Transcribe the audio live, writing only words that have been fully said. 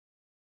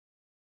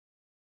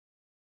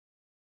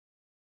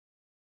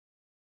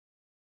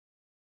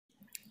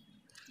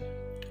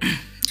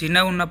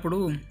చిన్నగా ఉన్నప్పుడు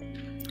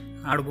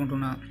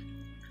ఆడుకుంటున్నా,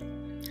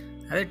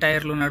 అదే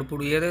టైర్లు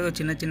నడుపుడు ఏదేదో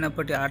చిన్న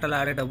చిన్నప్పటి ఆటలు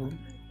ఆడేటప్పుడు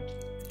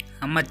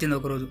అమ్మ వచ్చింది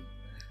ఒకరోజు,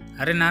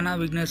 అరే నాన్న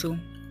విఘ్నేష్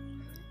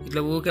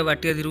ఇట్లా ఊకే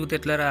వట్టిగా తిరుగుతే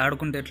ఎట్లారా,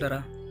 ఆడుకుంటే ఎట్లారా,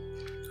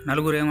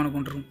 నలుగురు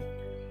ఏమనుకుంటారు,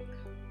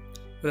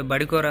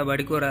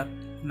 బడికోరా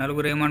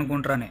నలుగురు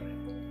ఏమనుకుంటారనే.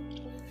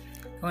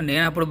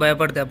 నేను అప్పుడు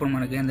భయపడితే అప్పుడు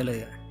మనకేం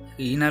తెలియదు,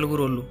 ఈ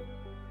నలుగురు వాళ్ళు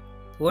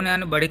పోనీ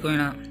అని బడికి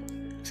పోయినా,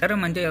 సరే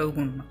మంచిగా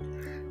చదువుకుంటున్నా,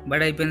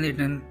 బడి అయిపోయింది,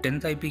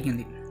 10th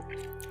అయిపోయింది.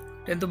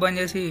 10th బంద్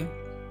చేసి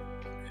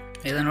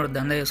ఏదైనా ఒకటి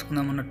దందా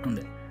చేసుకుందాం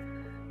అన్నట్టుండే.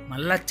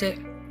 మళ్ళీ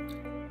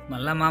మా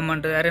అమ్మ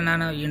అంటుంది, అరే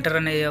నాన్న ఇంటర్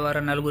అనే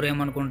అయ్యేవారా, నలుగురు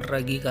ఏమనుకుంటారా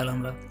ఈ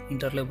కాలంలో,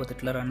 ఇంటర్ లేకపోతే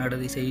ఎట్లా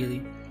అన్నాడది చెయ్యది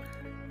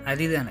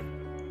అది ఇది అని.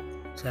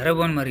 సరే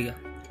పోను మరి ఇక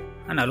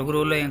ఆ నలుగురు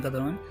రోజుల్లో ఏం కదా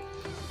అని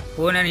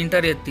పోనీ అని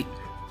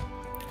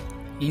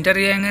ఇంటర్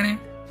చేయగానే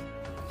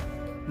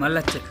మళ్ళీ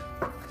వచ్చాయి,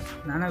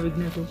 నాన్న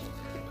విఘ్నేష్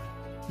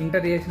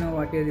ఇంటర్ చేసినావు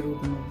వాటిగా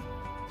తిరుగుతున్నావు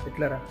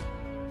ఎట్లరా,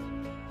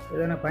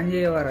 ఏదైనా పని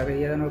చేయవారా,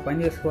 ఏదైనా పని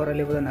చేసుకోవారా,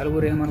 లేకపోతే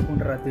నలుగురు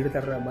ఏమనుకుంటారా,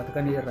 తిడతారా,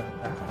 బతకనియరా.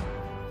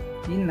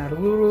 ఈ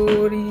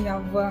నలుగురి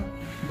అవ్వ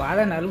బాధ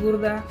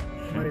నలుగురుదా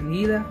మరి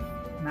నీదా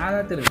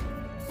నాదా తెలియదు.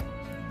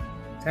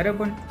 సరే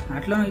పని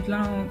ఇట్లా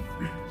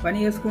పని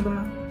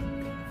చేసుకుంటున్నా,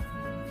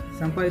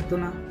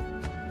 సంపాదిస్తున్నా,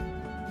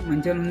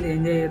 మంచిగా ఉంది,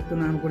 ఎంజాయ్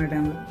చేస్తున్నా అనుకునే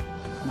టైంలో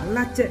మళ్ళీ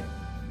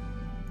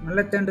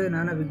అంటే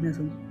నాన్న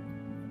విఘ్నేష్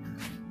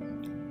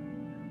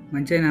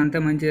మంచిగా అంతా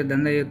మంచిగా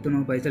దందా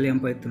చేస్తున్నావు, పైసలు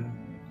సంపాదిస్తున్నావు,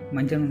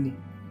 మంచిగా ఉంది,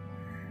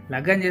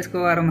 లగ్గం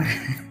చేసుకోవారా మరి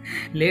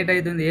లేట్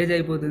అవుతుంది, ఏజ్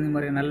అయిపోతుంది,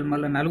 మరి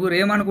మళ్ళీ నలుగురు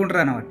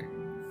ఏమనుకుంటారు అన్నమాట.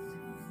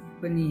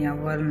 నీ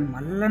అవ్వాలని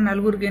మళ్ళీ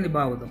నలుగురికి ఏంది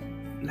బాగుతాం,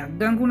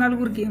 లగ్గంకు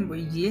నలుగురికి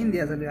ఏంది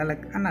అసలు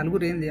ఆ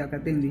నలుగురు ఏంది, ఆ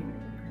కథ ఏంది,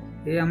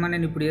 ఏ అమ్మ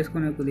నేను ఇప్పుడు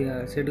వేసుకునే కొద్దిగా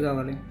సెట్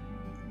కావాలి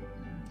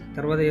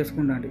తర్వాత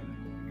చేసుకుంటా అంటే,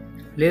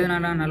 లేదు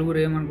నాన్న నలుగురు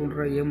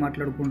ఏమనుకుంటారా, ఏం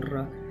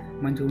మాట్లాడుకుంటారా,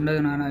 మంచిగా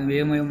ఉండదు నాన్న,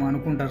 ఏమేమో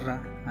అనుకుంటారా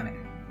అని.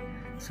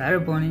 సరే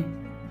పోనీ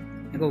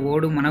ఇంకా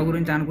ఓడు మన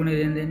గురించి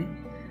అనుకునేది ఏంది అని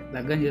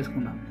లగ్గం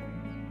చేసుకున్నా.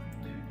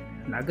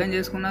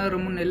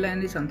 2-3 నెలలు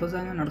అయింది,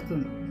 సంతోషంగా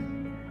నడుస్తుంది.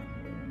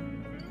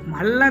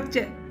 మళ్ళీ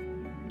వచ్చే,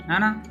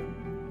 నాన్న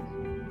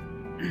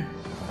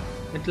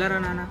ఎట్లారా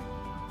నాన్న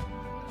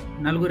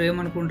నలుగురు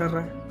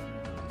ఏమనుకుంటారా,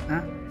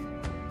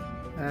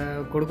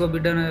 కొడుకో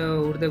బిడ్డను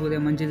ఉడితే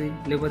కొద్దిగా మంచిది,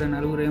 లేకపోతే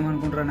నలుగురు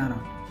ఏమనుకుంటారా నాన్న.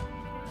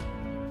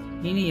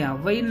 నేను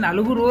అవ్వయి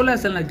నలుగురు రోజులు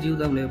అసలు నాకు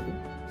జీవితం లేపు,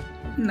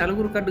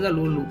 నలుగురు కట్టుగా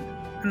లోళ్ళు,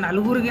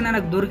 నలుగురికి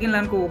నాకు దొరికింది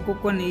అనుకో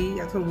ఒక్కొక్కరిని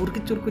అసలు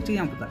ఉరికిచ్చి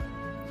చంపుతా.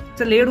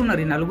 అసలు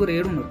ఏడున్నారు ఈ నలుగురు,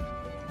 ఏడున్నారు.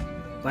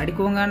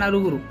 పడుకోగా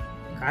నలుగురు,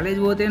 కాలేజీ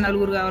పోతే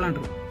నలుగురు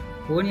కావాలంటారు,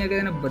 పోనీ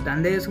ఏదైనా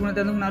దంద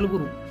చేసుకునేందుకు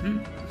నలుగురు,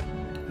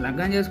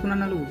 లగ్గం చేసుకున్న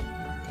నలుగురు,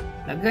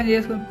 లగ్గం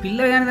చేసుకుని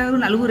పిల్లలు కానీ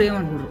నలుగురు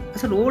ఏమనుకుంటారు.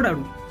 అసలు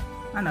ఓడాడు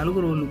ఆ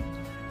నలుగురు వాళ్ళు,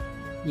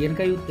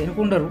 వెనక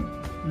వెనుకుండరు,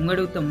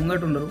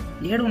 ముంగటి ఉండరు,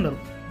 ఏడుండరు.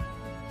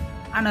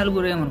 ఆ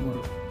నలుగురు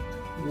ఏమనుకోరు,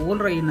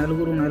 ఓలరా ఈ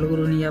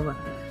నలుగురు నీ అవ్వ,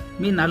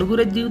 మీ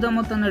నలుగురే జీవితం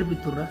మొత్తం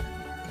నడిపిస్తుర్రా,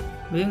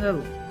 ఏం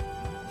కాదు.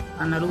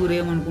 ఆ నలుగురు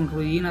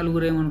ఏమనుకుంటారు, ఈ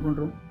నలుగురు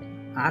ఏమనుకుంటారు,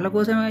 వాళ్ళ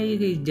కోసమే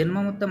ఈ జన్మ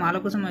మొత్తం వాళ్ళ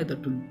కోసమే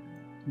అవుతట్టుంది.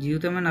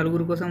 జీవితమే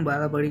నలుగురి కోసం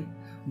బాధపడి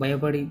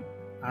భయపడి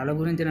వాళ్ళ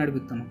గురించి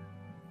నడిపిస్తున్నాం.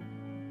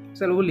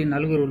 అసలు వాళ్ళు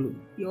నలుగురు వాళ్ళు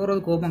ఎవరో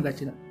కోపం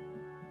ఖచ్చితంగా,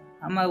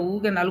 అమ్మ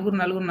ఊకే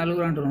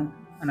నలుగురు అంటున్నాం,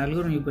 ఆ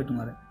నలుగురిని చూపెట్టు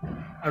మరి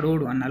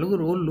అడోడు, ఆ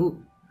నలుగురు వాళ్ళు,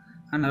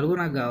 ఆ నలుగురు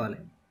నాకు కావాలి,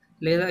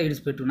 లేదా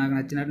ఇడిచిపెట్టు, నాకు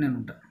నచ్చినట్టు నేను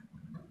ఉంటా.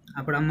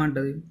 అప్పుడు అమ్మ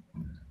అంటుంది,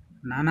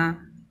 నాన్న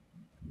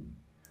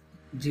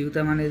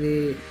జీవితం అనేది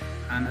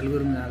ఆ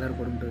నలుగురి మీద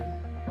ఆధారపడి ఉంటుంది.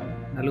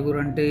 నలుగురు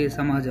అంటే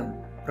సమాజం,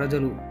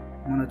 ప్రజలు,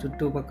 మన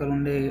చుట్టుపక్కల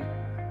ఉండే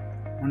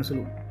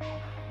మనుషులు,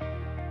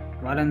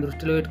 వాళ్ళని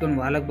దృష్టిలో పెట్టుకొని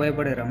వాళ్ళకు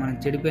భయపడారా. మనం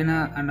చెడిపోయినా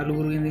ఆ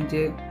నలుగురు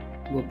గురించే,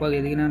 గొప్పగా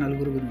ఎదిగిన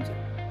నలుగురు గురించి.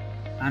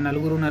 ఆ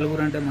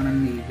నలుగురు అంటే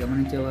మనల్ని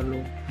గమనించే వాళ్ళు,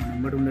 మన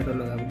వెంబడి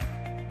ఉండేటోళ్ళు కాదు,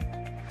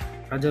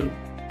 ప్రజలు.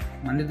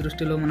 మంది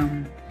దృష్టిలో మనం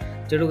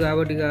చెడు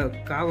కాబట్టి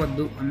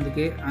కావద్దు,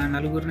 అందుకే ఆ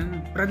నలుగురిని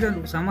ప్రజలు,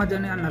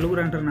 సమాజాన్ని ఆ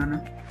నలుగురు అంటారు నాన్న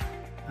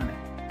అని.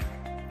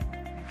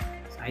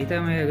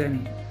 సైతమయ్యా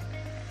కానీ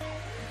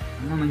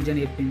అమ్మ మంచిగా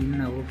చెప్పింది,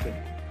 నిన్న ఓకే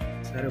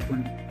సరే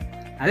పోనీ,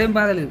 అదేం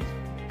బాధ లేదు.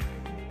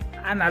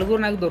 ఆ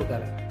నలుగురు నాకు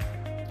దొరకాలి,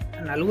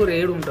 ఆ నలుగురు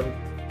ఏడు ఉంటారు,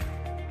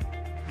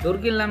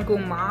 దొరికిందనుకో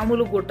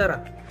మామూలు కొట్టరా.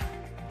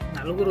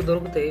 నలుగురు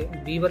దొరికితే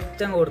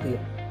బీభత్సంగా కొడుతుంది.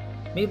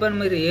 మీ పని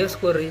మీరు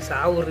వేసుకోర్రి,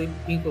 సాగుర్రి,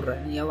 పీకుర్రా.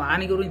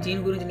 వాని గురించి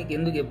ఈయన గురించి నీకు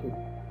ఎందుకు చెప్పు.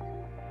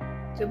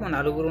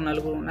 నలుగురు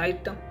నా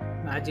ఇష్టం,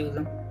 నా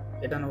జీవితం,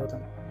 ఎటన్నా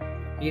పోతాం.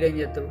 ఈడేం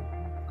చేస్తావు,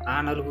 ఆ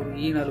నలుగురు,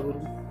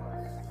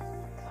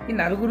 ఈ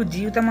నలుగురు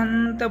జీవితం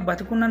అంతా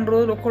బతుకున్న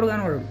రోజులు ఒక్కడు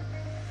కనబడడు.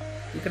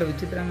 ఇక్కడ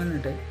విచిత్రం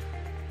ఏంటంటే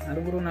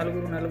నలుగురు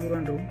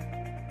అంటారు,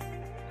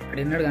 అక్కడ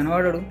ఎన్నడు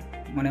కనబడాడు,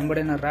 మన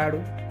ఎంబడైనా రాడు,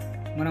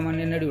 మనం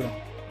అన్ని ఎన్నడు కూడా.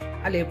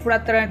 వాళ్ళు ఎప్పుడు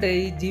వస్తారంటే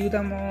ఈ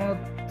జీవితం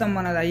మొత్తం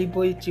మనది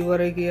అయిపోయి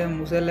చివరికి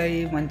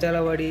ముసలయ్యి మంచాల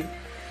పడి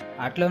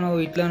అట్లనో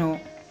ఇట్లనో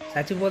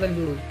చచ్చిపోతాం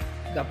చూడు,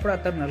 అప్పుడు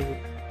వస్తారు నలుగురు.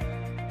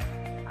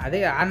 అదే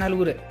ఆ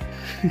నలుగురే.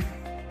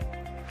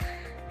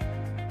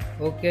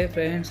 ఓకే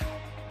ఫ్రెండ్స్,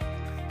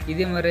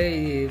 ఇది మరి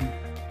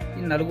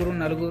ఈ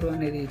నలుగురు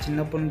అనేది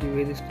చిన్నప్పటి నుంచి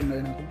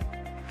వేధిస్తున్నది నాకు.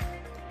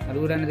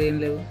 నలుగురు అనేది ఏం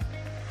లేవు,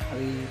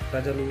 అది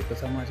ప్రజలు, ఒక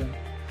సమాజం.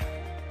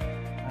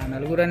 ఆ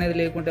నలుగురు అనేది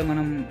లేకుంటే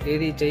మనం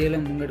ఏది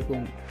చేయలేం,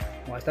 ముంగడుకోము.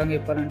 వాస్తవంగా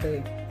చెప్పాలంటే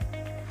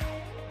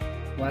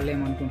వాళ్ళు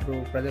ఏమనుకుంటారు,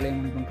 ప్రజలు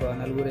ఏమనుకుంటారు, ఆ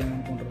నలుగురు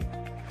ఏమనుకుంటారు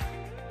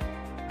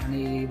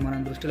అని మనం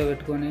దృష్టిలో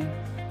పెట్టుకొని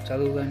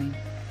చదువు కానీ,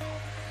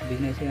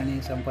 బిజినెస్ కానీ,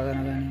 సంపాదన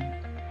కానీ,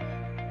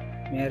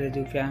 మ్యారేజ్,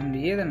 ఫ్యామిలీ,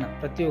 ఏదన్నా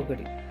ప్రతి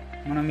ఒక్కటి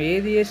మనం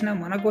ఏది చేసినా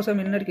మన కోసం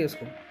ఎన్నటికి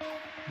వేసుకోం.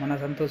 మన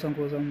సంతోషం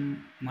కోసం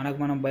మనకు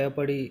మనం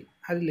భయపడి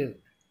అది లేదు.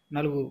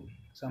 నలుగురు,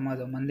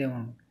 సమాజం, మందేమో.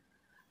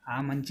 ఆ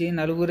మంచి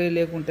నలుగురే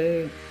లేకుంటే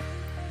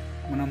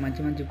మనం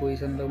మంచి మంచి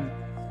పొజిషన్లో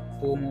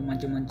పోము,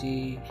 మంచి మంచి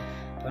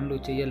పనులు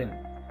చేయలేము.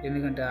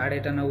 ఎందుకంటే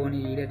ఆడేటన్నా పోని,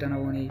 ఈడేటన్నా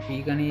పోని,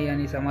 పీకని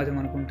అని సమాజం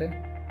అనుకుంటే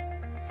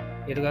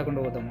ఎటు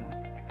కాకుండా పోతాము.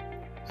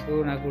 సో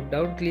నాకు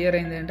డౌట్ క్లియర్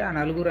అయింది అంటే ఆ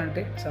నలుగురు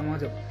అంటే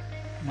సమాజం,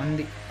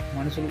 మంది,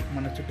 మనుషులు,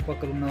 మన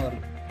చుట్టుపక్కల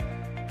ఉన్నవాళ్ళు.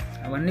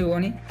 అవన్నీ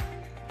పోని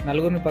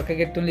నలుగురిని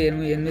పక్కకెట్టుండి,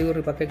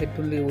 ఎనిమిదిగురిని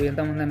పక్కకెట్టుండి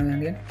ఎంతమంది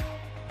అని కానీ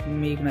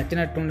మీకు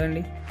నచ్చినట్టు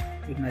ఉండండి,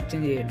 మీకు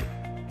నచ్చింది చేయండి.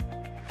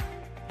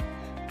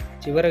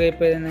 చివరిగా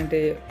చెప్పేది ఏంటంటే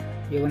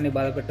ఎవరిని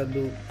బాధ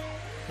పెట్టద్దు,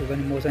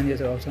 ఎవరిని మోసం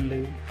చేసే అవసరం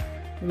లేదు.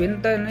 నువ్వు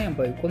ఎంతనే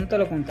ఎంపాయి,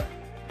 కొంతలో కొంత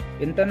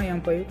ఎంతనే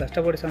ఎంపాయి,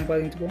 కష్టపడి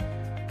సంపాదించుకో,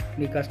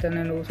 నీ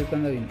కష్టాన్ని నువ్వు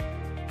సుఖంగా తిని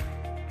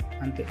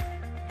అంతే.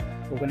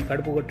 ఒకరిని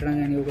కడుపు కొట్టడం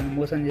కానీ, ఒకరిని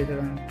మోసం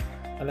చేసడం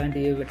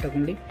అలాంటివి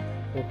పెట్టకండి.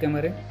 ఓకే,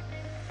 మరి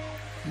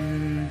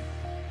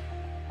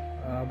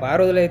బాగా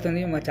రోజులు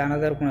అవుతుంది మా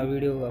ఛానల్ తరపున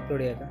వీడియో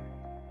అప్లోడ్ అయ్యాక.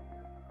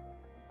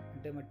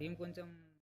 అంటే మా టీం కొంచెం